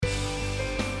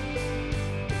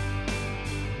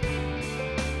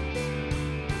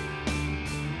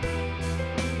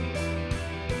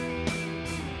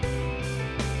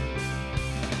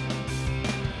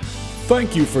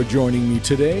Thank you for joining me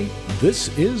today.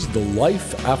 This is the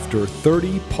Life After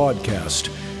 30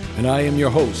 podcast, and I am your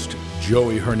host,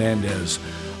 Joey Hernandez.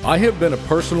 I have been a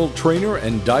personal trainer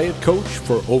and diet coach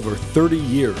for over 30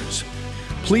 years.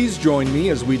 Please join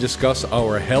me as we discuss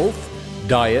our health,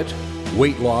 diet,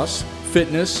 weight loss,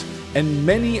 fitness, and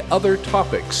many other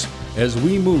topics as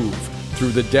we move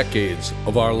through the decades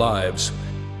of our lives.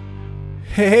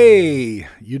 Hey,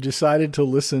 you decided to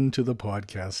listen to the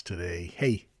podcast today.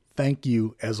 Hey, thank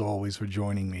you, as always, for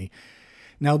joining me.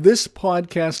 Now, this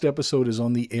podcast episode is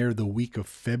on the air the week of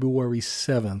February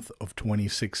 7th of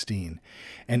 2016.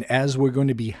 And as we're going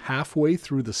to be halfway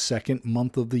through the second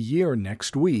month of the year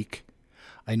next week,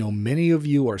 I know many of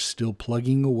you are still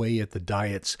plugging away at the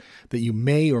diets that you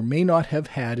may or may not have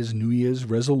had as New Year's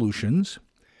resolutions.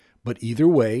 But either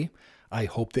way, I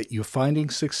hope that you're finding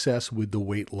success with the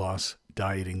weight loss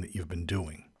dieting that you've been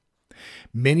doing.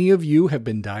 Many of you have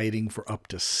been dieting for up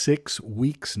to 6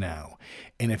 weeks now,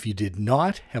 and if you did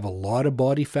not have a lot of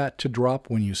body fat to drop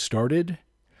when you started,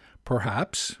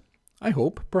 perhaps,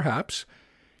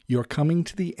 you're coming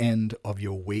to the end of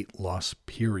your weight loss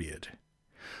period.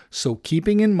 So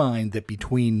keeping in mind that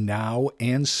between now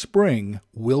and spring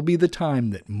will be the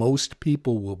time that most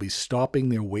people will be stopping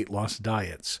their weight loss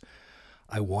diets,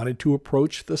 I wanted to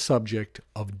approach the subject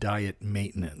of diet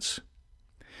maintenance.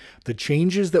 The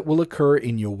changes that will occur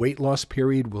in your weight loss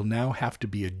period will now have to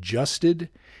be adjusted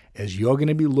as you're going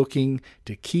to be looking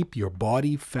to keep your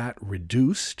body fat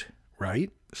reduced, right?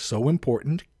 So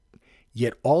important.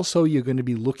 Yet also you're going to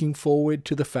be looking forward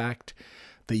to the fact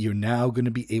that you're now going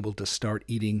to be able to start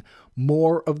eating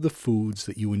more of the foods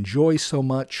that you enjoy so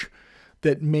much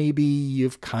that maybe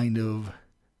you've kind of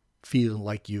feel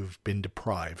like you've been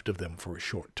deprived of them for a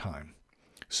short time.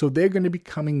 So they're going to be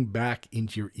coming back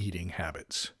into your eating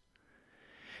habits.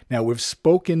 Now, we've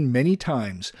spoken many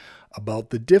times about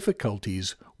the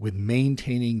difficulties with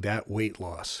maintaining that weight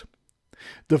loss.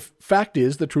 The fact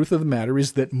is, the truth of the matter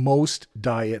is that most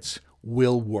diets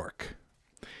will work.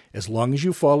 As long as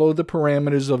you follow the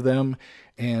parameters of them,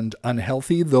 and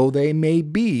unhealthy though they may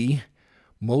be,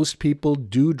 most people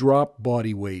do drop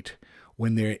body weight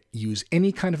when they use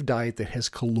any kind of diet that has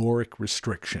caloric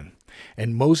restriction.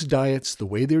 And most diets, the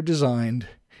way they're designed,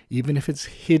 even if it's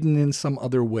hidden in some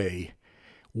other way,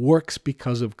 works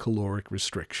because of caloric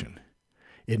restriction.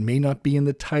 It may not be in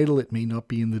the title, it may not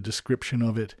be in the description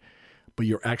of it, but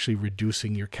you're actually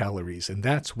reducing your calories, and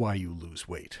that's why you lose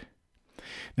weight.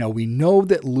 Now, we know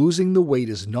that losing the weight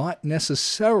is not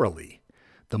necessarily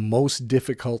the most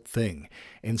difficult thing.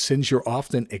 And since you're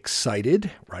often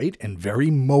excited, right, and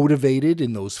very motivated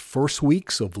in those first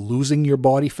weeks of losing your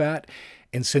body fat,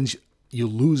 and since you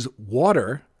lose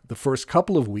water the first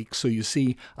couple of weeks, so you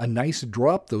see a nice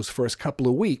drop those first couple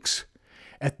of weeks,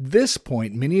 at this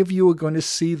point, many of you are going to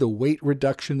see the weight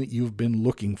reduction that you've been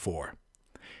looking for,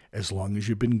 as long as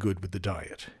you've been good with the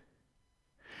diet.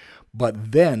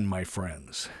 But then, my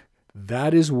friends,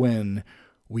 that is when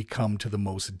we come to the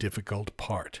most difficult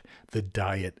part, the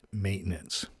diet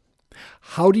maintenance.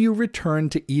 How do you return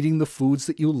to eating the foods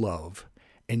that you love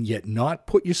and yet not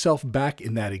put yourself back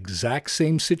in that exact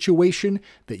same situation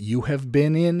that you have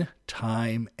been in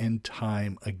time and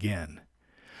time again?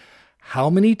 How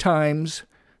many times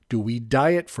do we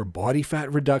diet for body fat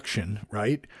reduction,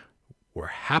 right? We're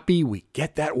happy we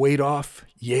get that weight off,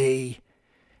 yay!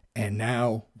 And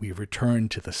now we return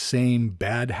to the same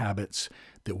bad habits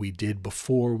that we did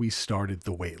before we started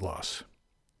the weight loss.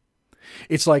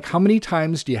 It's like, how many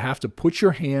times do you have to put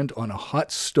your hand on a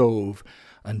hot stove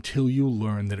until you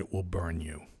learn that it will burn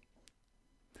you?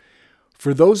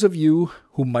 For those of you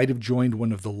who might have joined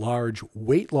one of the large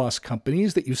weight loss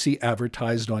companies that you see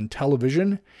advertised on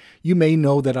television, you may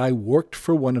know that I worked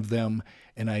for one of them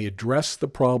and I addressed the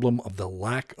problem of the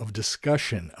lack of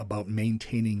discussion about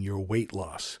maintaining your weight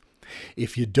loss.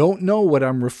 If you don't know what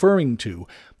I'm referring to,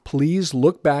 please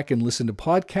look back and listen to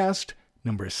podcast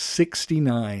number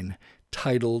 69,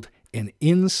 titled An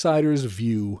Insider's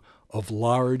View of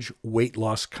Large Weight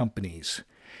Loss Companies.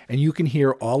 And you can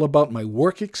hear all about my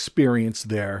work experience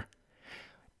there.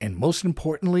 And most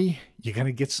importantly, you're going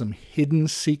to get some hidden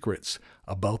secrets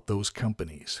about those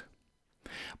companies.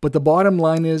 But the bottom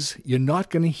line is, you're not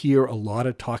going to hear a lot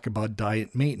of talk about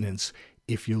diet maintenance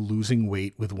if you're losing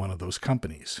weight with one of those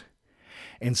companies.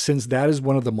 And since that is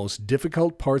one of the most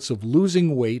difficult parts of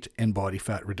losing weight and body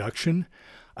fat reduction,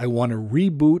 I want to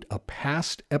reboot a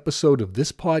past episode of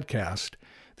this podcast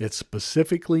that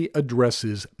specifically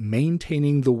addresses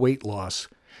maintaining the weight loss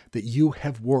that you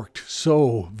have worked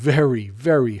so very,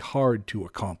 very hard to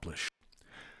accomplish.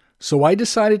 So I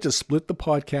decided to split the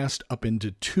podcast up into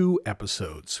 2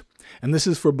 episodes. And this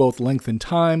is for both length and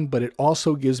time, but it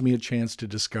also gives me a chance to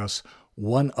discuss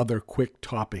one other quick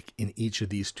topic in each of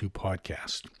these two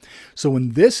podcasts. So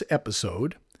in this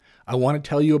episode, I want to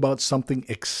tell you about something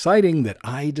exciting that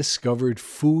I discovered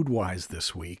food-wise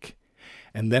this week.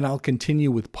 And then I'll continue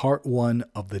with part 1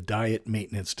 of the diet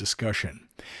maintenance discussion.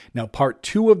 Now, part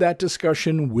 2 of that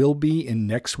discussion will be in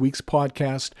next week's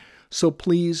podcast, so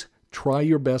please try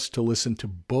your best to listen to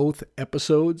both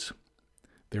episodes.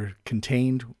 They're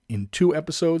contained in 2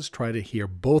 episodes. Try to hear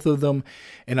both of them.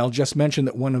 And I'll just mention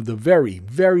that one of the very,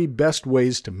 very best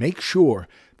ways to make sure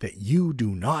that you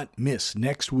do not miss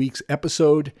next week's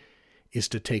episode is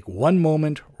to take one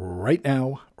moment right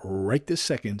now, right this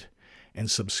second, and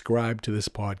subscribe to this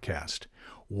podcast.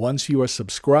 Once you are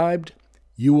subscribed,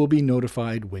 you will be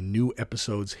notified when new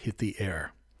episodes hit the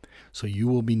air. So you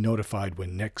will be notified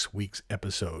when next week's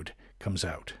episode comes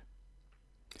out.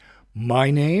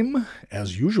 My name,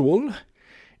 as usual,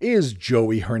 is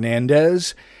Joey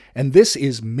Hernandez, and this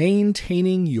is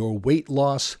Maintaining Your Weight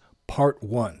Loss Part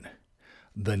 1,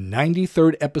 the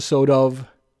 93rd episode of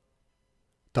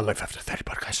the Life After 30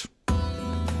 podcast.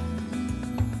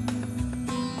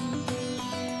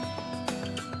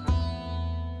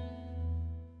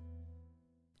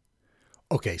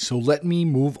 Okay, so let me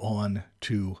move on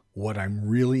to what I'm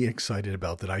really excited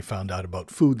about that I found out about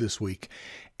food this week.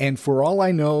 And for all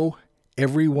I know,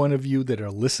 every one of you that are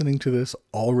listening to this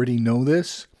already know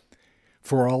this.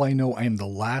 For all I know, I am the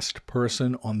last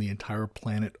person on the entire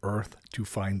planet Earth to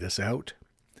find this out.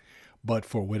 But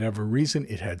for whatever reason,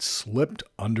 it had slipped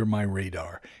under my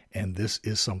radar. And this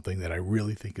is something that I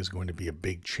really think is going to be a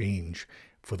big change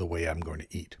for the way I'm going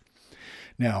to eat.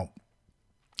 Now,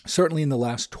 certainly in the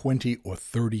last 20 or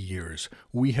 30 years,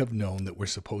 we have known that we're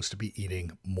supposed to be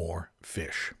eating more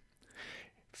fish.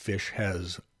 Fish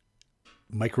has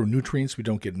micronutrients we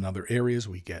don't get in other areas.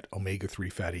 We get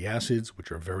omega-3 fatty acids,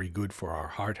 which are very good for our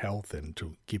heart health and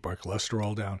to keep our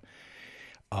cholesterol down.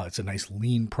 It's a nice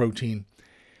lean protein.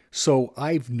 So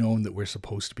I've known that we're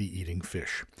supposed to be eating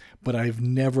fish, but I've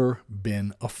never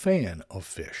been a fan of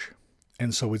fish.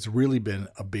 And so it's really been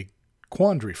a big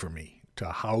quandary for me to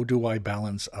how do I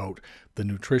balance out the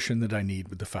nutrition that I need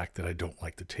with the fact that I don't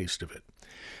like the taste of it.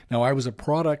 Now, I was a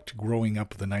product growing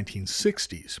up in the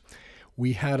 1960s.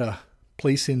 We had a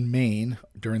place in Maine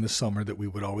during the summer that we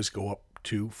would always go up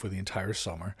to for the entire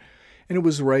summer, and it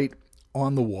was right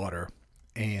on the water.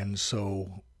 And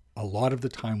so a lot of the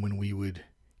time when we would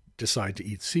decide to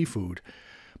eat seafood,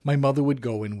 my mother would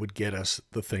go and would get us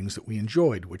the things that we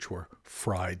enjoyed, which were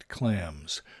fried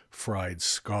clams, fried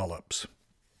scallops,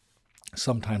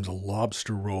 sometimes a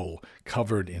lobster roll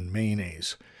covered in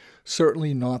mayonnaise.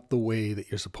 Certainly not the way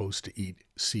that you're supposed to eat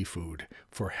seafood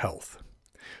for health.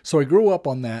 So I grew up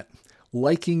on that,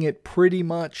 liking it pretty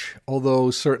much, although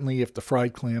certainly if the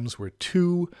fried clams were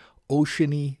too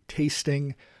oceany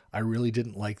tasting, I really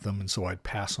didn't like them, and so I'd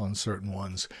pass on certain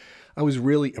ones. I was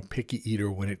really a picky eater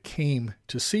when it came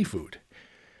to seafood.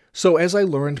 So as I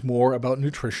learned more about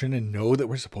nutrition and know that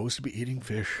we're supposed to be eating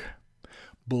fish,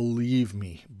 believe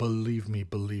me,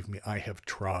 I have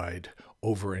tried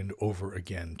over and over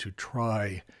again to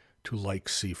try to like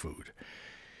seafood.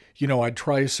 You know, I'd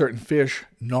try a certain fish,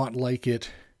 not like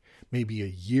it. Maybe a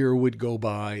year would go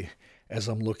by. As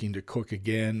I'm looking to cook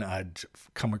again, I'd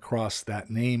come across that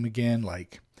name again,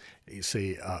 like,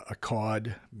 say, a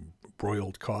cod,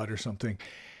 broiled cod or something.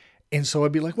 And so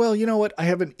I'd be like, well, you know what? I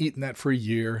haven't eaten that for a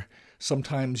year.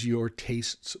 Sometimes your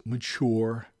tastes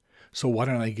mature. So why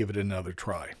don't I give it another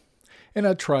try? And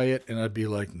I'd try it, and I'd be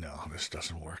like, no, this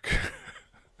doesn't work.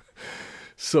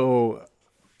 So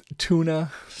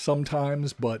tuna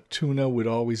sometimes, but tuna would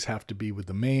always have to be with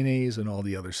the mayonnaise and all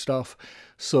the other stuff.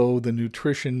 So the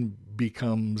nutrition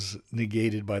becomes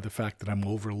negated by the fact that I'm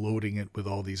overloading it with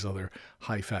all these other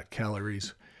high-fat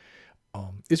calories.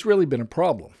 It's really been a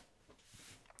problem.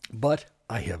 But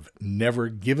I have never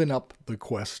given up the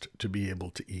quest to be able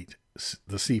to eat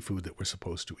the seafood that we're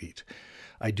supposed to eat.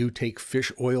 I do take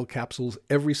fish oil capsules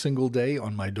every single day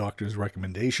on my doctor's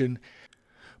recommendation,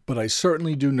 but I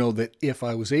certainly do know that if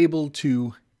I was able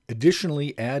to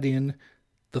additionally add in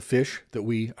the fish that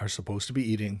we are supposed to be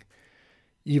eating,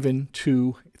 even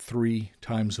 2-3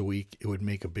 times a week, it would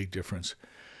make a big difference.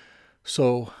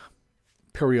 So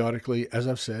periodically, as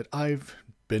I've said, I've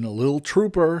been a little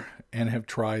trooper and have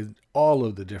tried all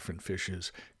of the different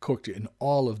fishes, cooked in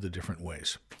all of the different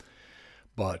ways.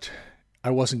 But I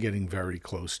wasn't getting very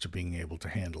close to being able to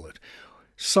handle it.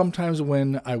 Sometimes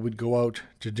when I would go out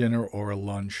to dinner or a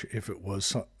lunch, if it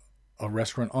was a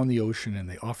restaurant on the ocean and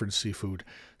they offered seafood,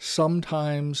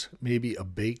 sometimes maybe a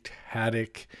baked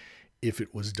haddock if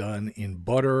it was done in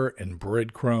butter and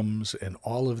breadcrumbs and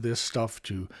all of this stuff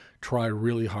to try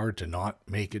really hard to not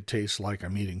make it taste like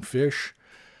I'm eating fish.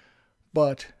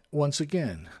 But once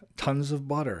again, tons of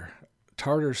butter,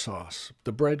 tartar sauce,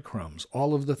 the breadcrumbs,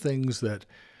 all of the things that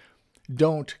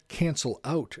don't cancel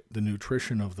out the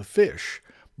nutrition of the fish,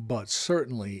 but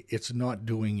certainly it's not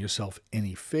doing yourself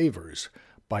any favors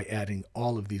by adding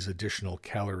all of these additional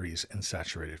calories and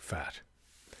saturated fat.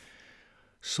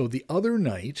 So the other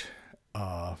night,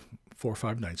 4 or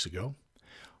 5 nights ago,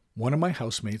 one of my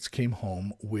housemates came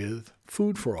home with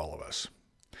food for all of us.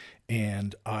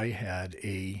 And I had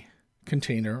a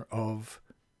container of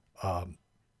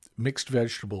mixed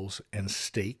vegetables and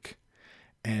steak,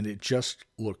 and it just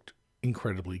looked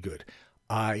incredibly good.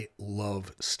 I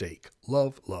love steak.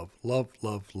 Love, love, love,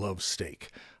 love, love steak.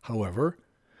 However,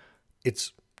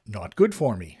 it's not good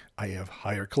for me. I have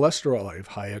higher cholesterol. I have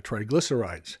higher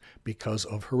triglycerides because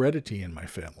of heredity in my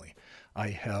family. I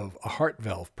have a heart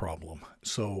valve problem.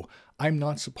 So I'm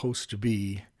not supposed to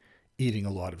be eating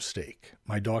a lot of steak.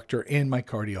 My doctor and my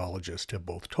cardiologist have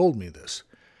both told me this.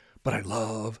 But I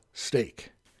love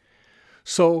steak.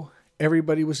 So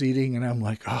everybody was eating, and I'm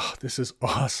like, oh, this is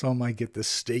awesome. I get this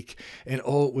steak. And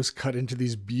oh, it was cut into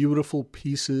these beautiful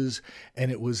pieces, and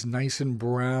it was nice and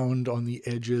browned on the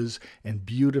edges and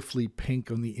beautifully pink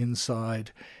on the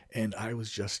inside. And I was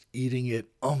just eating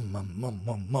it.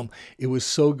 It was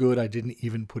so good, I didn't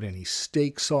even put any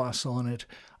steak sauce on it.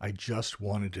 I just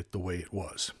wanted it the way it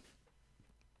was.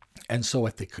 And so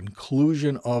at the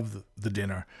conclusion of the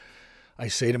dinner, I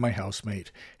say to my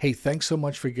housemate, hey, thanks so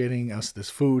much for getting us this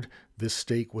food. This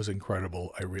steak was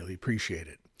incredible. I really appreciate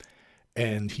it.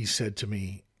 And he said to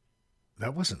me,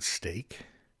 that wasn't steak.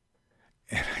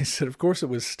 And I said, of course it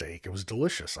was steak. It was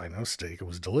delicious. I know steak. It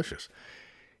was delicious.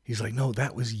 He's like, no,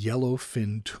 that was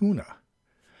yellowfin tuna.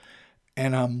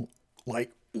 And I'm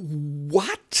like,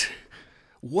 what?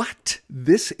 What?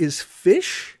 This is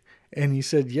fish? And he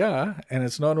said, yeah. And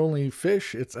it's not only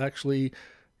fish, it's actually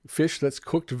fish that's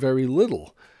cooked very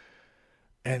little.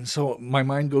 And so my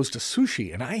mind goes to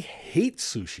sushi, and I hate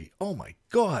sushi. Oh my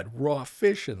God, raw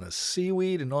fish and the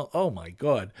seaweed and all. Oh my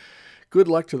God. Good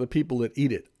luck to the people that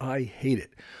eat it. I hate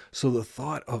it. So the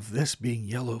thought of this being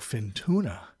yellowfin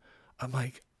tuna, I'm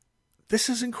like, this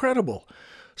is incredible.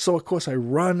 So of course I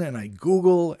run and I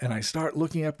Google and I start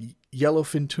looking up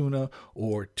yellowfin tuna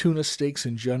or tuna steaks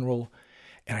in general.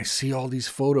 And I see all these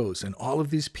photos and all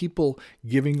of these people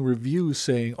giving reviews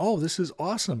saying, oh, this is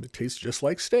awesome. It tastes just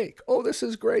like steak. Oh, this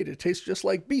is great. It tastes just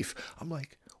like beef. I'm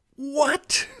like,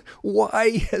 what?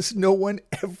 Why has no one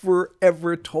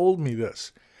ever told me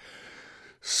this?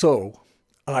 So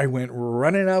I went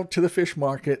running out to the fish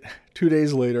market 2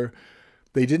 days later.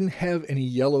 They didn't have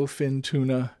any yellowfin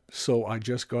tuna, so I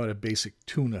just got a basic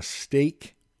tuna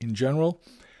steak in general.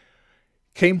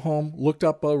 Came home, looked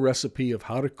up a recipe of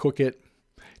how to cook it,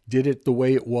 did it the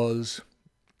way it was,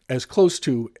 as close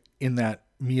to in that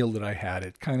meal that I had.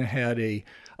 It kind of had a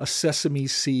sesame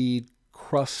seed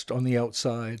crust on the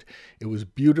outside. It was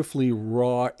beautifully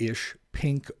raw-ish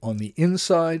pink on the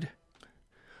inside.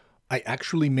 I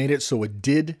actually made it so it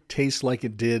did taste like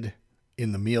it did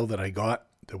in the meal that I got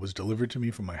that was delivered to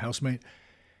me from my housemate.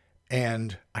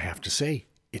 And I have to say,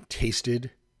 it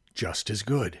tasted just as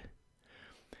good.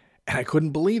 And I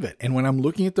couldn't believe it. And when I'm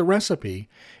looking at the recipe,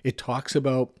 it talks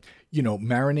about,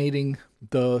 marinating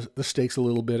the steaks a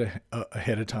little bit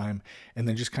ahead of time and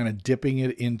then just kind of dipping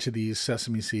it into these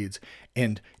sesame seeds.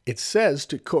 And it says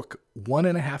to cook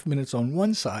 1.5 minutes on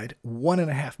one side,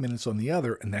 1.5 minutes on the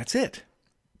other, and that's it.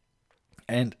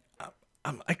 And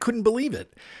I couldn't believe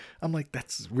it. I'm like,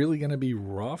 that's really going to be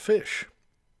raw fish.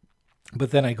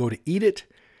 But then I go to eat it,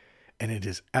 and it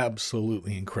is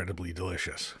absolutely incredibly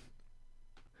delicious.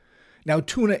 Now,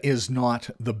 tuna is not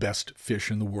the best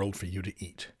fish in the world for you to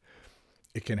eat.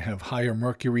 It can have higher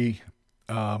mercury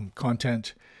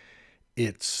content.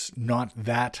 It's not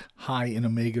that high in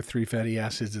omega-3 fatty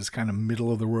acids. It's kind of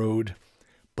middle of the road.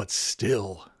 But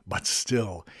still,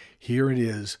 here it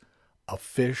is, a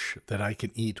fish that I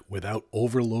can eat without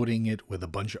overloading it with a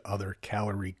bunch of other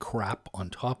calorie crap on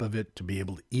top of it to be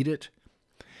able to eat it.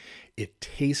 It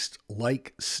tastes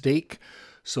like steak,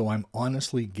 so I'm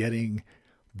honestly getting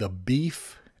the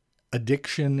beef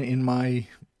addiction in my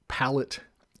palate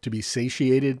to be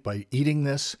satiated by eating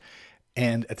this,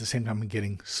 and at the same time I'm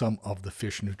getting some of the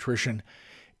fish nutrition.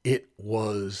 It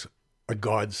was a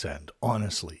godsend,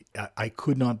 honestly. I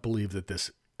could not believe that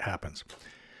this happens.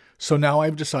 So now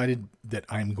I've decided that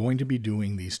I'm going to be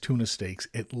doing these tuna steaks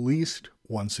at least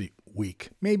once a week,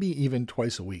 maybe even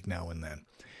twice a week now and then.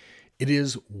 It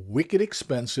is wicked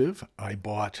expensive. I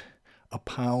bought a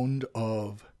pound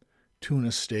of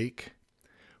tuna steak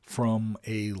from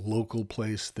a local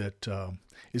place that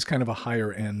is kind of a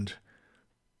higher end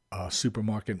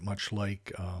supermarket, much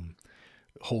like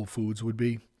Whole Foods would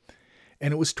be.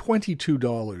 And it was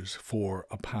 $22 for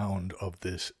a pound of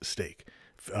this steak,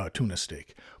 tuna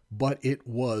steak. But it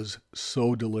was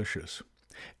so delicious.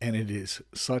 And it is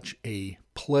such a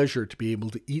pleasure to be able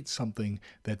to eat something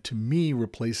that to me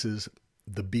replaces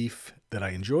the beef that I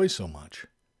enjoy so much,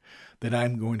 that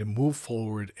I'm going to move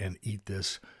forward and eat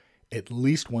this at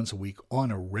least once a week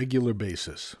on a regular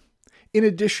basis. In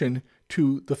addition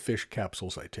to the fish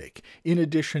capsules I take, in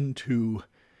addition to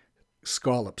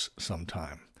scallops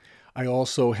sometime. I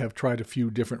also have tried a few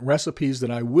different recipes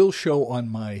that I will show on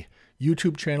my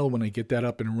YouTube channel when I get that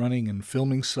up and running and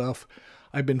filming stuff.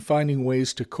 I've been finding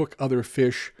ways to cook other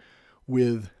fish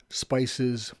with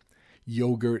spices,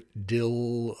 yogurt,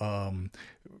 dill,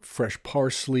 fresh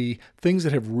parsley, things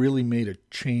that have really made a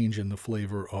change in the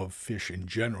flavor of fish in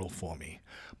general for me.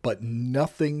 But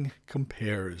nothing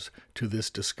compares to this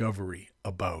discovery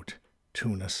about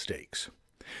tuna steaks.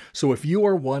 So if you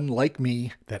are one like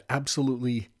me that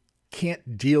absolutely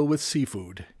can't deal with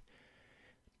seafood,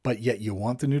 but yet you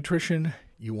want the nutrition,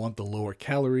 you want the lower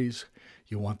calories,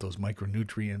 you want those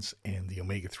micronutrients and the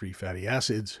omega-3 fatty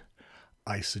acids,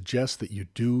 I suggest that you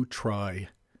do try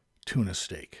tuna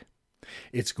steak.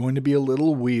 It's going to be a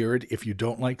little weird if you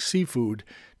don't like seafood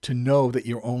to know that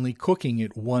you're only cooking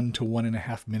it 1 to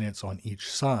 1.5 minutes on each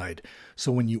side.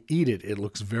 So when you eat it, it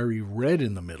looks very red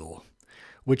in the middle,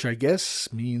 which I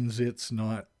guess means it's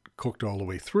not cooked all the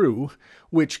way through,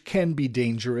 which can be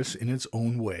dangerous in its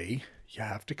own way. You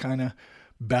have to kind of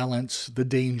balance the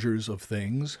dangers of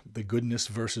things, the goodness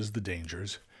versus the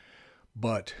dangers.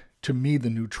 But to me, the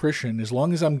nutrition, as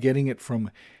long as I'm getting it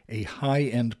from a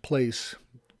high-end place,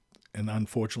 and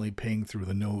unfortunately paying through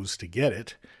the nose to get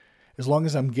it, as long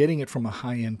as I'm getting it from a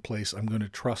high-end place, I'm going to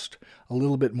trust a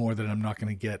little bit more that I'm not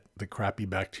going to get the crappy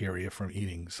bacteria from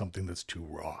eating something that's too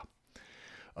raw.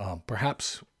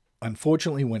 Perhaps,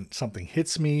 unfortunately, when something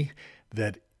hits me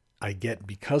that I get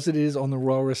because it is on the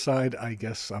rawer side, I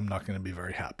guess I'm not going to be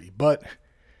very happy. But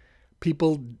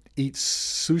people eat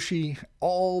sushi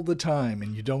all the time,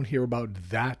 and you don't hear about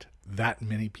that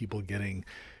many people getting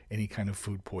any kind of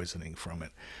food poisoning from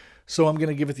it. So I'm going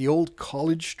to give it the old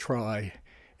college try,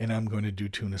 and I'm going to do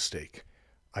tuna steak.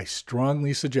 I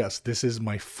strongly suggest this is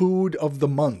my food of the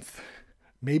month,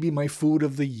 maybe my food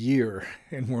of the year,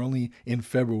 and we're only in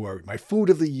February. My food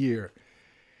of the year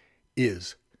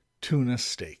is tuna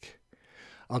steak.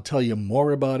 I'll tell you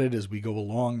more about it as we go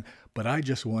along, but I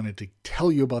just wanted to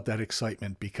tell you about that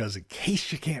excitement because in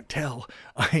case you can't tell,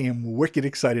 I am wicked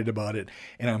excited about it,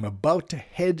 and I'm about to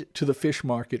head to the fish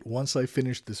market once I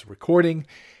finish this recording,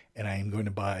 and I am going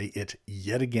to buy it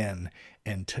yet again,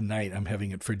 and tonight I'm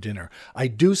having it for dinner. I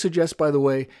do suggest, by the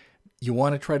way, you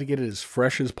want to try to get it as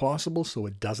fresh as possible so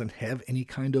it doesn't have any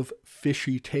kind of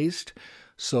fishy taste.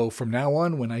 So from now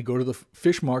on, when I go to the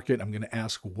fish market, I'm going to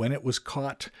ask when it was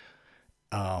caught,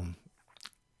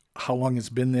 how long it's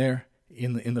been there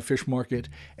in the fish market,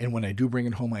 and when I do bring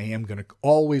it home, I am going to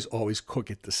always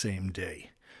cook it the same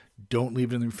day. Don't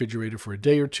leave it in the refrigerator for a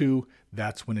day or two.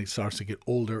 That's when it starts to get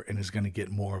older and is going to get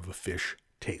more of a fish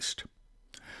taste.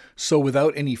 So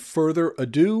without any further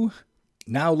ado,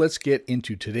 now let's get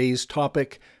into today's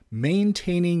topic,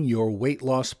 Maintaining Your Weight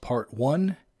Loss Part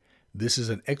 1. This is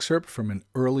an excerpt from an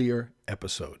earlier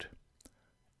episode.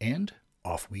 And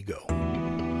off we go.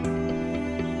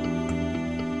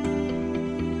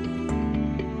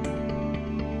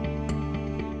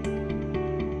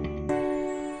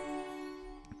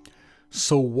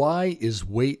 So why is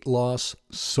weight loss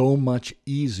so much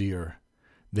easier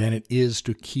than it is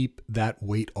to keep that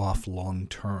weight off long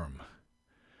term?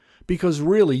 Because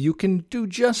really, you can do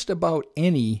just about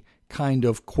any kind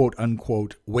of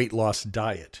quote-unquote weight loss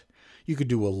diet. You could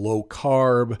do a low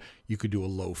carb, you could do a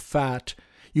low fat,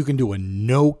 you can do a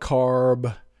no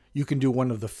carb, you can do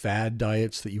one of the fad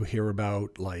diets that you hear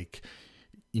about, like,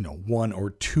 1 or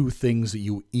 2 things that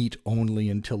you eat only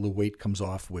until the weight comes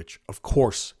off, which, of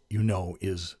course,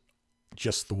 is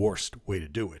just the worst way to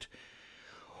do it.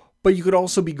 But you could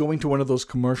also be going to one of those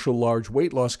commercial large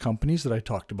weight loss companies that I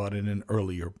talked about in an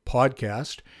earlier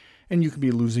podcast, and you could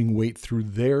be losing weight through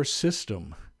their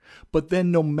system. But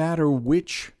then no matter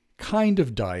which kind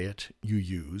of diet you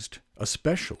used,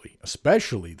 especially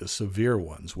the severe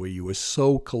ones where you were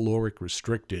so caloric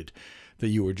restricted that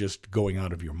you were just going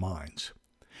out of your minds.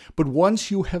 But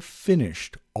once you have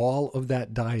finished all of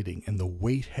that dieting and the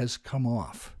weight has come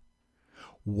off,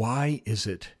 why is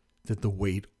it that the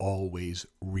weight always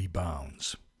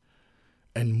rebounds?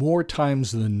 And more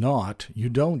times than not, you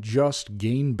don't just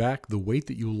gain back the weight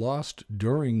that you lost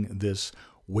during this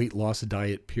weight loss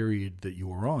diet period that you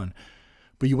were on,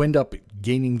 but you end up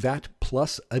gaining that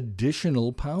plus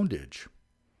additional poundage.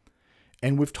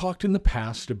 And we've talked in the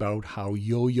past about how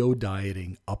yo-yo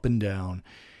dieting up and down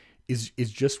is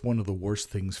just one of the worst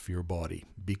things for your body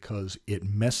because it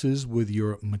messes with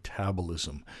your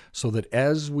metabolism. So that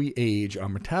as we age, our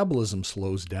metabolism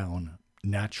slows down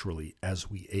naturally as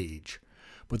we age.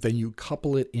 But then you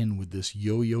couple it in with this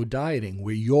yo-yo dieting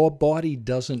where your body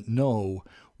doesn't know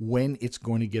when it's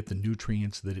going to get the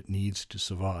nutrients that it needs to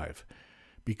survive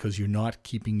because you're not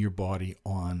keeping your body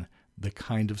on the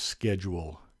kind of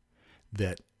schedule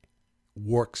that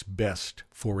works best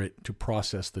for it to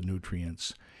process the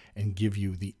nutrients and give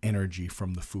you the energy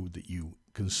from the food that you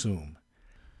consume.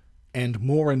 And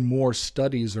more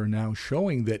studies are now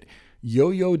showing that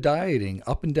yo-yo dieting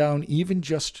up and down even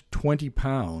just 20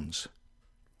 pounds,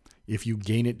 if you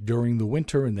gain it during the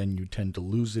winter and then you tend to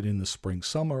lose it in the spring,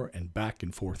 summer, and back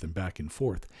and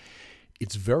forth,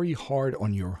 it's very hard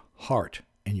on your heart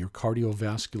and your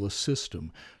cardiovascular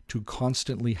system to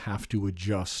constantly have to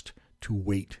adjust to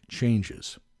weight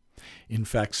changes. In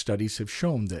fact, studies have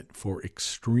shown that for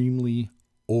extremely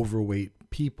overweight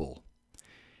people,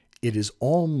 it is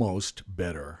almost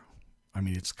better. I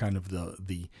mean, it's kind of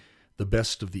the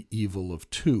best of the evil of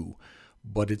two,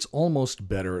 but it's almost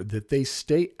better that they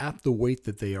stay at the weight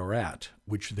that they are at,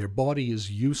 which their body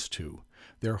is used to,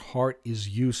 their heart is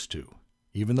used to,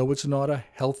 even though it's not a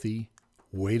healthy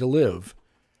way to live,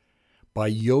 by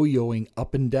yo-yoing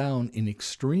up and down in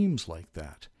extremes like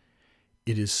that.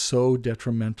 It is so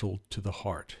detrimental to the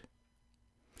heart.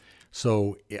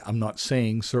 So I'm not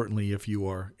saying certainly if you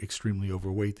are extremely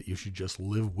overweight that you should just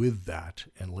live with that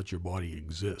and let your body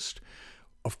exist.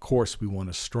 Of course, we want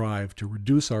to strive to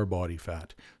reduce our body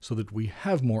fat so that we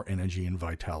have more energy and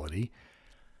vitality,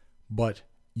 but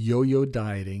yo-yo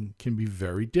dieting can be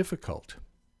very difficult.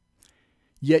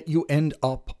 Yet you end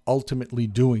up ultimately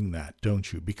doing that,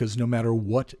 don't you? Because no matter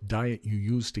what diet you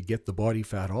use to get the body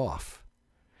fat off,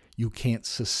 you can't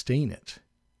sustain it,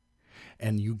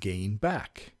 and you gain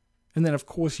back. And then, of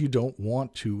course, you don't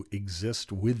want to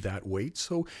exist with that weight,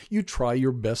 so you try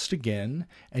your best again,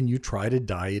 and you try to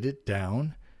diet it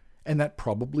down, and that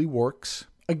probably works,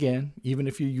 again, even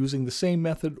if you're using the same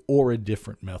method or a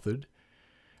different method.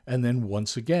 And then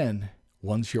once again,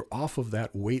 once you're off of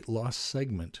that weight loss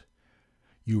segment,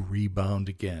 you rebound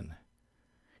again.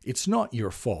 It's not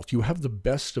your fault. You have the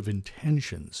best of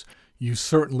intentions. You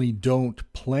certainly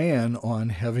don't plan on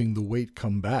having the weight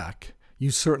come back.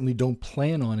 You certainly don't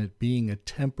plan on it being a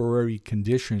temporary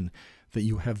condition that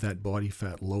you have that body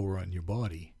fat lower on your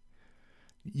body.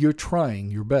 You're trying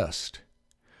your best.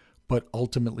 But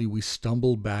ultimately we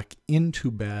stumble back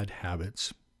into bad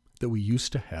habits that we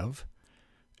used to have.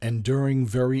 And during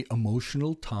very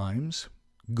emotional times,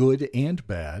 good and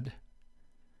bad,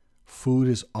 food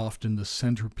is often the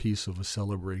centerpiece of a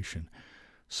celebration.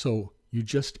 So you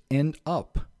just end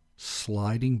up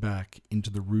sliding back into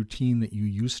the routine that you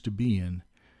used to be in.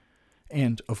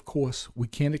 And, of course, we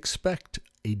can't expect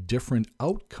a different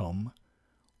outcome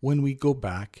when we go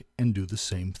back and do the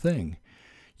same thing.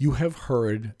 You have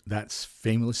heard that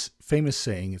famous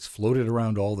saying, it's floated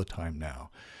around all the time now,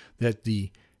 that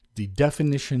the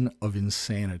definition of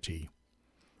insanity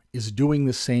is doing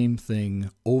the same thing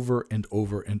over and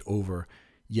over and over,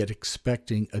 yet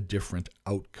expecting a different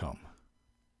outcome.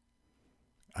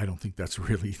 I don't think that's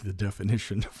really the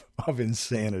definition of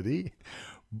insanity,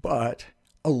 but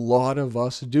a lot of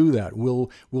us do that.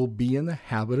 We'll be in the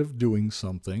habit of doing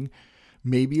something.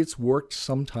 Maybe it's worked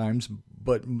sometimes,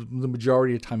 but the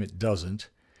majority of the time it doesn't.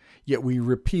 Yet we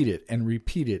repeat it and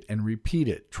repeat it and repeat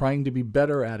it, trying to be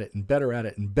better at it and better at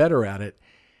it and better at it.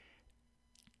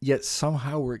 Yet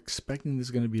somehow we're expecting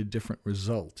there's going to be a different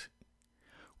result.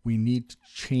 We need to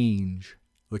change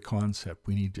the concept.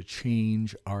 We need to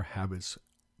change our habits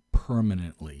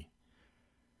permanently.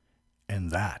 And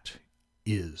that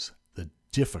is the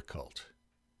difficult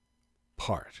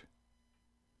part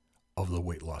of the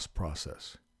weight loss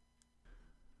process.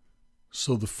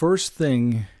 So the first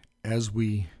thing, as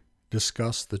we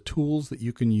discuss the tools that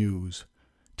you can use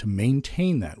to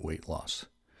maintain that weight loss,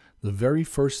 the very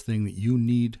first thing that you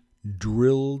need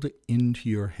drilled into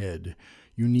your head,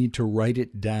 you need to write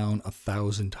it down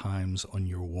 1,000 times on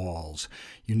your walls.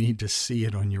 You need to see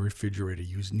it on your refrigerator.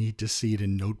 You need to see it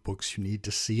in notebooks. You need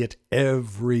to see it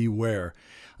everywhere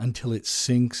until it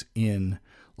sinks in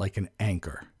like an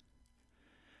anchor.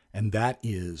 And that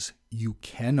is, you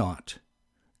cannot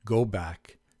go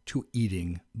back to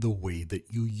eating the way that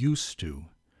you used to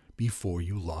before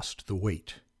you lost the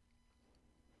weight.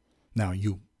 Now,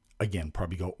 you, again,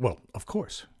 probably go, well, of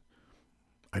course,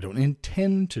 I don't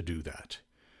intend to do that.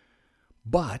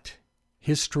 But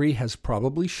history has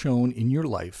probably shown in your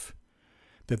life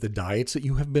that the diets that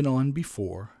you have been on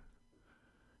before,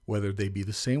 whether they be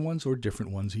the same ones or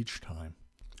different ones each time,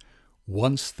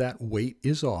 once that weight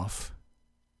is off,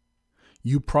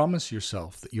 you promise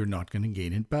yourself that you're not going to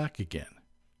gain it back again.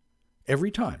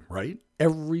 Every time, right?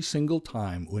 Every single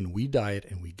time when we diet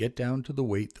and we get down to the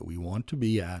weight that we want to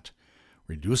be at,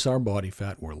 reduce our body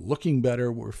fat, we're looking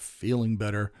better, we're feeling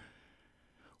better,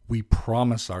 we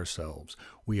promise ourselves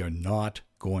we are not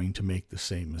going to make the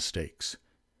same mistakes.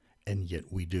 And yet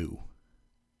we do.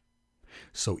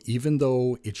 So even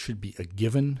though it should be a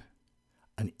given,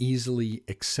 an easily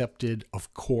accepted,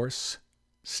 of course,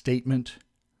 statement,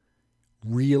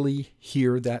 really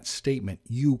hear that statement.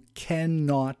 You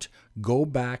cannot go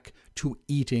back to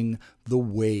eating the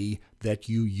way that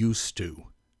you used to.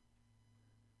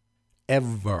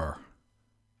 Ever.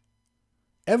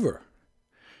 Ever.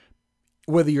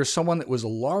 Whether you're someone that was a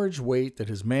large weight that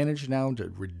has managed now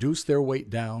to reduce their weight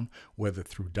down, whether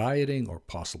through dieting or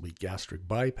possibly gastric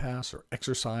bypass or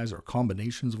exercise or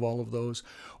combinations of all of those,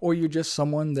 or you're just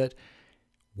someone that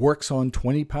works on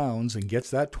 20 pounds and gets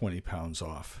that 20 pounds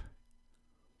off.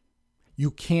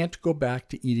 You can't go back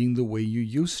to eating the way you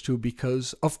used to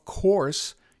because, of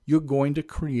course, you're going to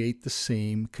create the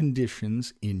same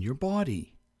conditions in your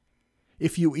body.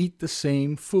 If you eat the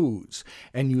same foods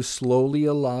and you slowly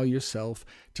allow yourself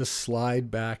to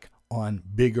slide back on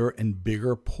bigger and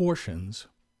bigger portions,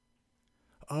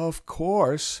 of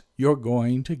course, you're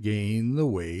going to gain the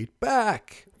weight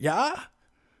back. Yeah?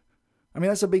 I mean,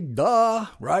 that's a big duh,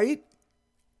 right?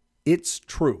 It's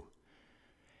true.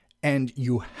 And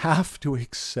you have to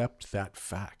accept that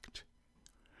fact.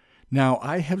 Now,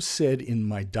 I have said in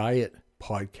my diet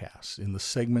podcasts, in the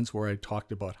segments where I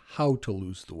talked about how to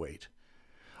lose the weight,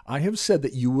 I have said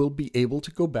that you will be able to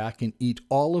go back and eat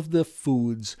all of the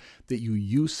foods that you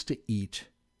used to eat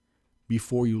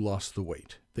before you lost the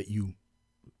weight, that you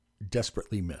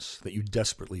desperately miss, that you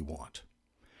desperately want.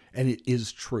 And it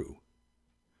is true.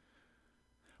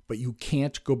 But you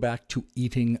can't go back to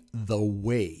eating the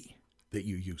way that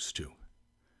you used to.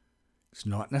 It's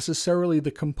not necessarily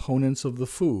the components of the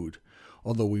food,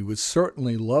 although we would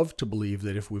certainly love to believe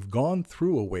that if we've gone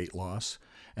through a weight loss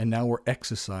and now we're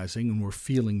exercising and we're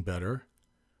feeling better,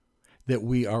 that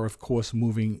we are, of course,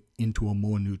 moving into a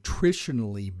more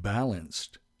nutritionally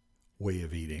balanced way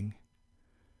of eating.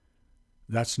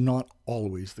 That's not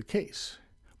always the case.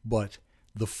 But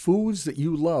the foods that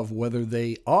you love, whether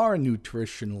they are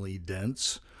nutritionally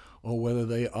dense or whether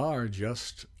they are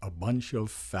just a bunch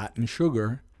of fat and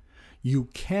sugar, you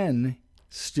can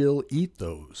still eat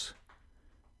those.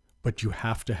 But you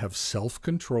have to have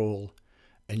self-control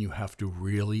and you have to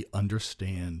really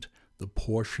understand the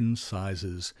portion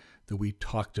sizes that we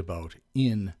talked about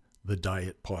in the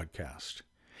diet podcast.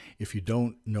 If you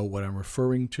don't know what I'm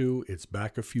referring to, it's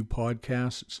back a few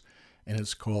podcasts, and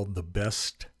it's called The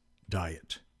Best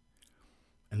Diet.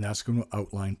 And that's going to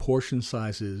outline portion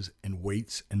sizes and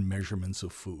weights and measurements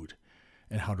of food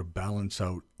and how to balance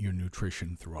out your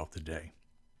nutrition throughout the day.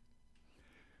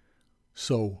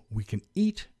 So we can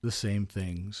eat the same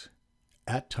things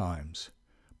at times,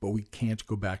 but we can't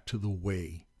go back to the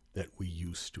way that we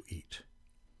used to eat.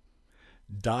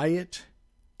 Diet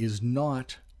is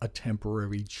not a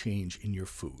temporary change in your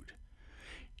food.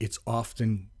 It's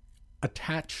often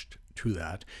attached to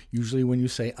that. Usually when you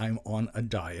say, I'm on a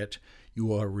diet,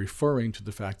 you are referring to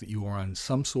the fact that you are on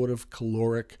some sort of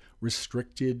caloric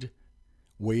restricted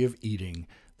way of eating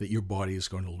that your body is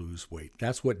going to lose weight.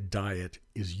 That's what diet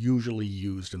is usually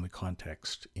used in the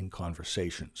context in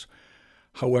conversations.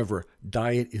 However,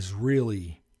 diet is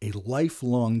really a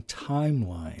lifelong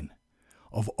timeline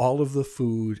of all of the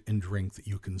food and drink that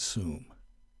you consume.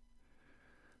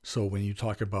 So when you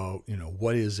talk about,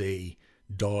 what is a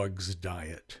dog's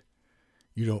diet,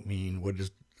 you don't mean what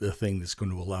is the thing that's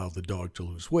going to allow the dog to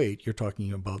lose weight. You're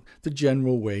talking about the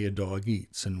general way a dog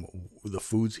eats and the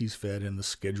foods he's fed and the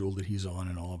schedule that he's on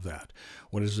and all of that.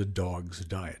 What is a dog's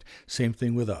diet? Same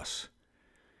thing with us.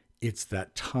 It's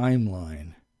that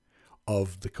timeline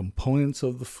of the components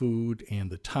of the food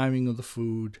and the timing of the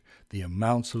food, the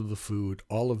amounts of the food,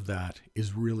 all of that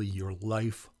is really your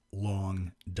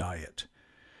lifelong diet.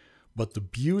 But the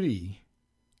beauty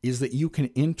is that you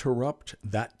can interrupt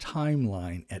that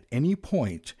timeline at any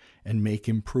point and make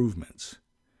improvements.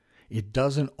 It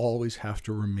doesn't always have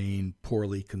to remain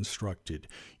poorly constructed.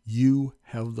 You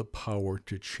have the power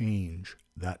to change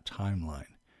that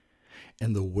timeline.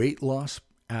 And the weight loss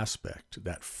aspect,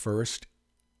 that first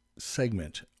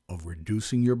segment of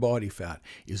reducing your body fat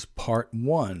is part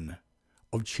one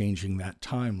of changing that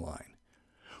timeline.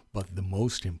 But the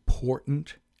most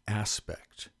important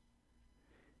aspect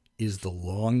is the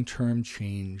long-term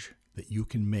change that you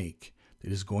can make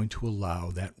that is going to allow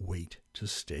that weight to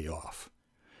stay off.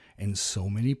 And so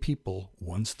many people,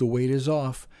 once the weight is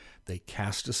off, they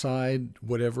cast aside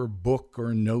whatever book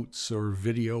or notes or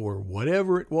video or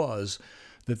whatever it was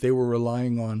that they were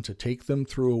relying on to take them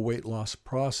through a weight loss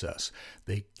process.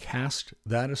 They cast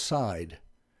that aside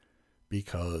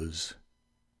because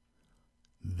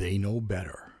they know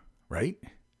better, right?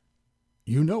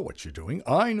 You know what you're doing.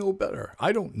 I know better.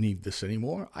 I don't need this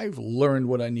anymore. I've learned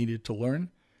what I needed to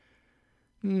learn.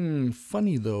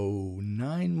 Funny though,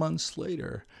 9 months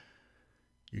later,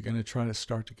 you're going to try to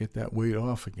start to get that weight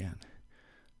off again.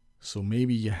 So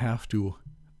maybe you have to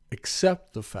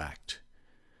accept the fact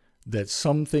that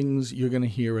some things you're going to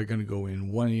hear are going to go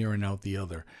in one ear and out the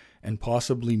other. And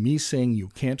possibly me saying you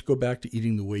can't go back to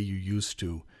eating the way you used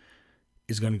to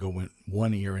is going to go in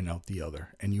one ear and out the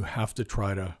other. And you have to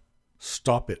try to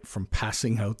stop it from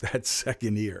passing out that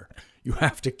second ear. You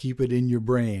have to keep it in your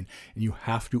brain, and you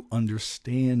have to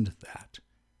understand that.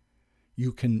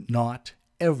 You cannot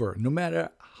ever, no matter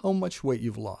how much weight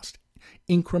you've lost,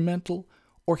 incremental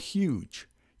or huge,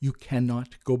 you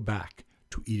cannot go back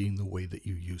to eating the way that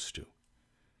you used to.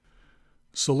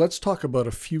 So let's talk about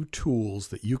a few tools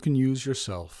that you can use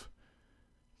yourself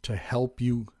to help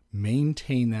you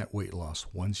maintain that weight loss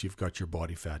once you've got your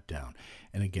body fat down.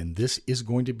 And again, this is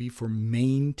going to be for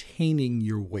maintaining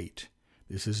your weight.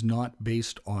 This is not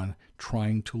based on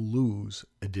trying to lose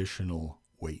additional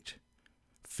weight.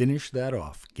 Finish that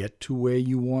off. Get to where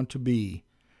you want to be.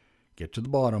 Get to the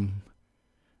bottom.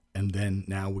 And then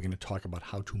now we're going to talk about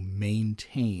how to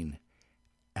maintain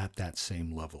at that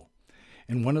same level.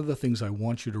 And one of the things I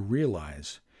want you to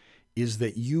realize is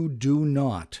that you do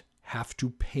not have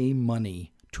to pay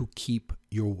money to keep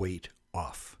your weight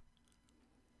off.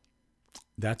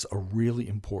 That's a really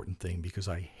important thing because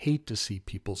I hate to see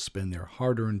people spend their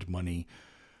hard-earned money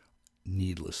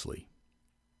needlessly.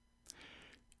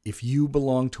 If you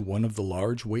belong to one of the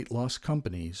large weight loss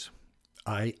companies,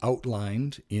 I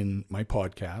outlined in my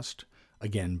podcast,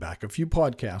 again, back a few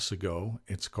podcasts ago,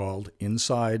 it's called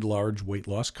Inside Large Weight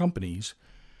Loss Companies.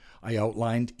 I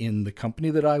outlined in the company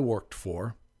that I worked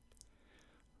for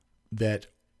that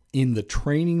in the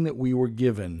training that we were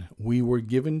given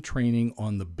training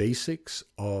on the basics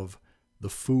of the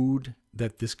food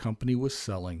that this company was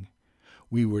selling.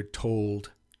 We were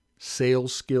told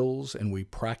sales skills and we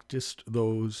practiced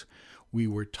those. We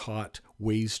were taught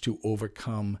ways to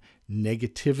overcome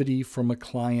negativity from a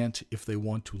client if they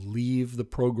want to leave the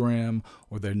program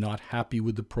or they're not happy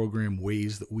with the program,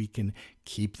 ways that we can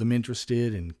keep them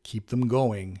interested and keep them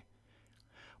going.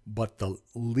 But the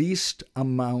least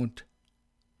amount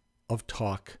of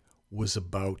talk was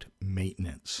about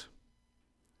maintenance.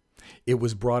 It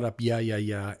was brought up,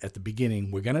 at the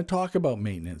beginning. We're going to talk about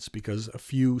maintenance because a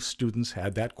few students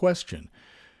had that question.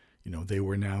 They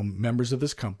were now members of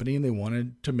this company and they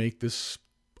wanted to make this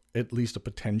at least a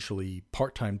potentially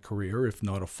part-time career, if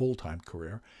not a full-time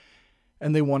career.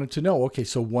 And they wanted to know, okay,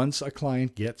 so once a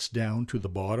client gets down to the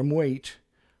bottom weight,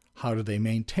 how do they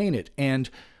maintain it? And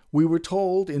we were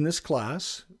told in this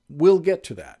class, we'll get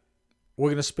to that. We're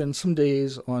going to spend some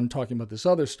days on talking about this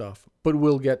other stuff, but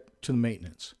we'll get to the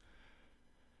maintenance.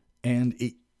 And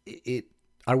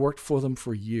I worked for them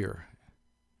for a year.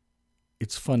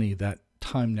 It's funny that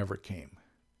time never came.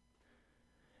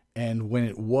 And when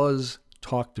it was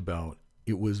talked about,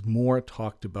 it was more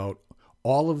talked about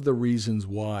all of the reasons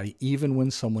why, even when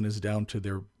someone is down to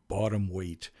their bottom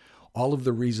weight, all of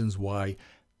the reasons why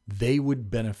they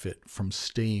would benefit from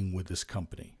staying with this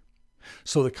company.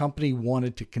 So the company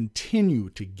wanted to continue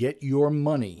to get your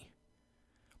money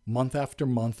month after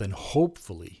month and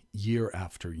hopefully year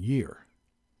after year.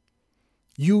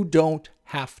 You don't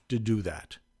have to do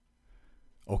that.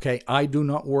 Okay, I do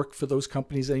not work for those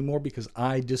companies anymore because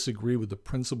I disagree with the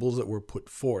principles that were put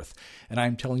forth. And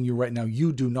I'm telling you right now,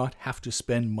 you do not have to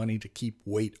spend money to keep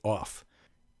weight off.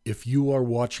 If you are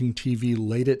watching TV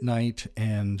late at night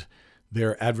and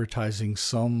they're advertising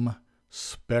some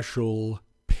special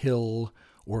pill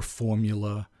or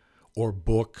formula or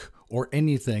book or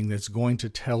anything that's going to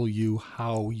tell you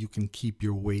how you can keep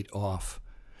your weight off,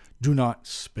 do not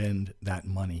spend that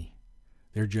money.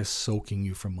 They're just soaking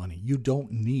you for money. You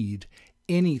don't need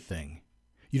anything.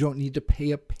 You don't need to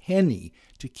pay a penny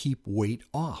to keep weight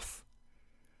off.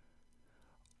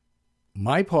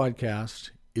 My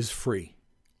podcast is free.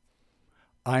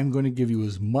 I'm going to give you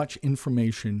as much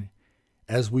information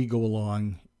as we go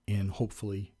along in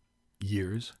hopefully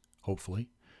years,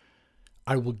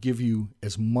 I will give you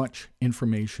as much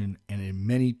information and as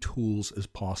many tools as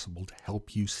possible to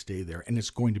help you stay there, and it's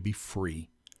going to be free.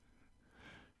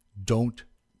 Don't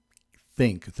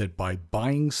think that by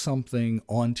buying something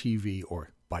on TV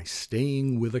or by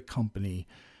staying with a company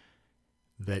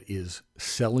that is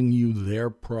selling you their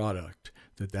product,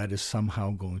 that is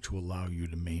somehow going to allow you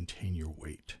to maintain your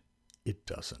weight. It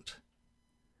doesn't.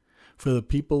 For the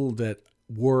people that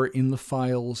were in the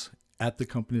files at the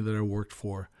company that I worked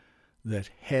for that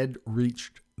had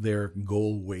reached their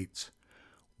goal weights,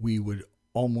 we would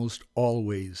almost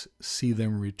always see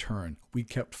them return. We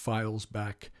kept files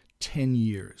back 10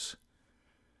 years.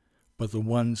 But the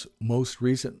ones most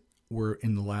recent were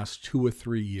in the last 2 or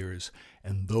 3 years,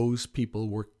 and those people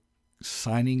were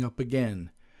signing up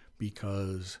again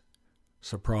because,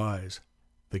 surprise,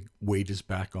 the weight is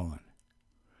back on.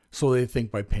 So they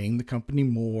think by paying the company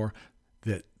more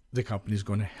that the company is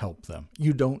going to help them.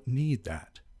 You don't need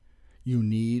that. You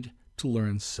need to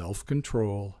learn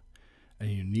self-control, and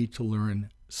you need to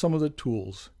learn some of the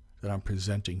tools that I'm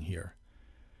presenting here.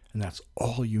 And that's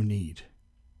all you need.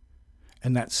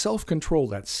 And that self-control,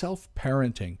 that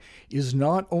self-parenting is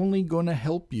not only going to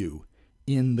help you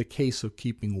in the case of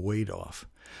keeping weight off,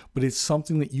 but it's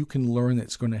something that you can learn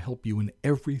that's going to help you in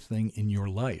everything in your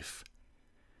life.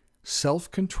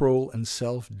 Self-control and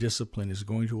self-discipline is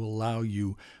going to allow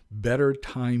you better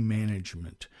time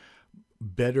management,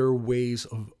 better ways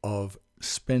of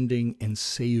spending and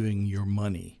saving your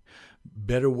money,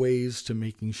 better ways to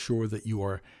making sure that you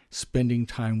are spending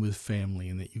time with family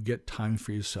and that you get time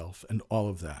for yourself and all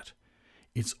of that.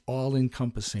 It's all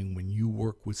encompassing when you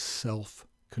work with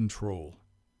self-control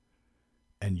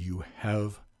and you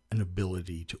have an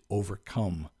ability to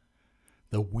overcome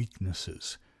the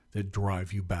weaknesses that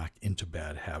drive you back into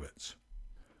bad habits.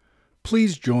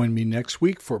 Please join me next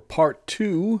week for part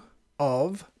 2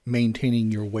 of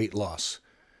Maintaining Your Weight Loss.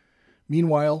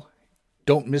 Meanwhile,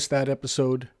 don't miss that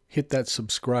episode. Hit that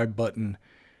subscribe button.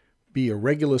 Be a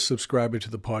regular subscriber to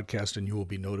the podcast, and you will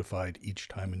be notified each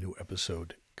time a new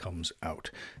episode comes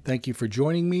out. Thank you for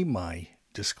joining me. My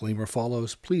disclaimer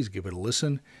follows. Please give it a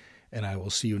listen, and I will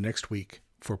see you next week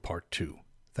for part 2.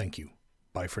 Thank you.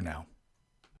 Bye for now.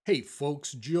 Hey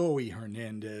folks, Joey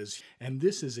Hernandez, and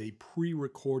this is a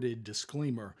pre-recorded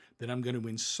disclaimer that I'm going to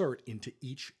insert into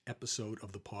each episode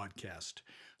of the podcast.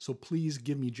 So please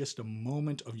give me just a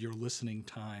moment of your listening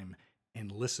time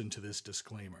and listen to this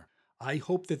disclaimer. I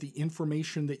hope that the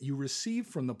information that you receive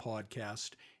from the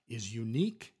podcast is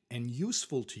unique and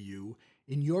useful to you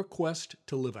in your quest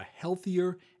to live a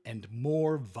healthier and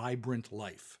more vibrant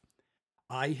life.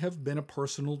 I have been a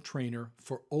personal trainer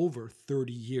for over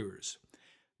 30 years.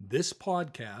 This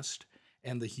podcast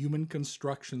and the Human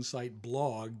Construction Site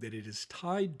blog that it is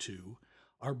tied to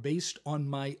are based on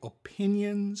my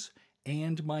opinions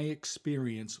and my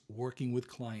experience working with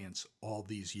clients all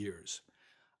these years.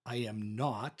 I am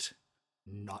not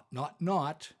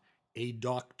a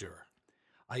doctor.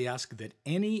 I ask that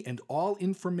any and all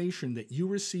information that you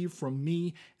receive from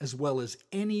me, as well as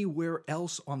anywhere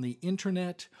else on the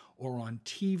internet or on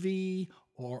TV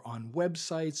or on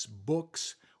websites,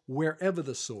 books, wherever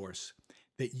the source,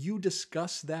 that you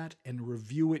discuss that and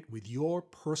review it with your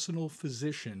personal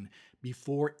physician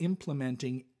before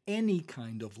implementing any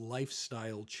kind of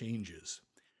lifestyle changes.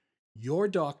 Your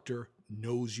doctor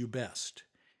knows you best.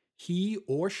 He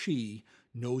or she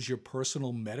knows your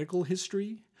personal medical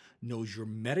history, knows your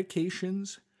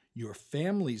medications, your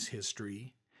family's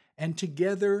history, and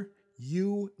together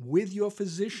you, with your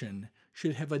physician,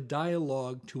 should have a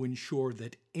dialogue to ensure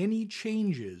that any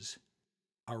changes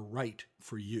are right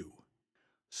for you.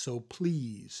 So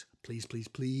please, please, please,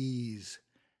 please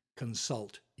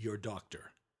consult your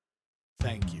doctor.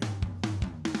 Thank you.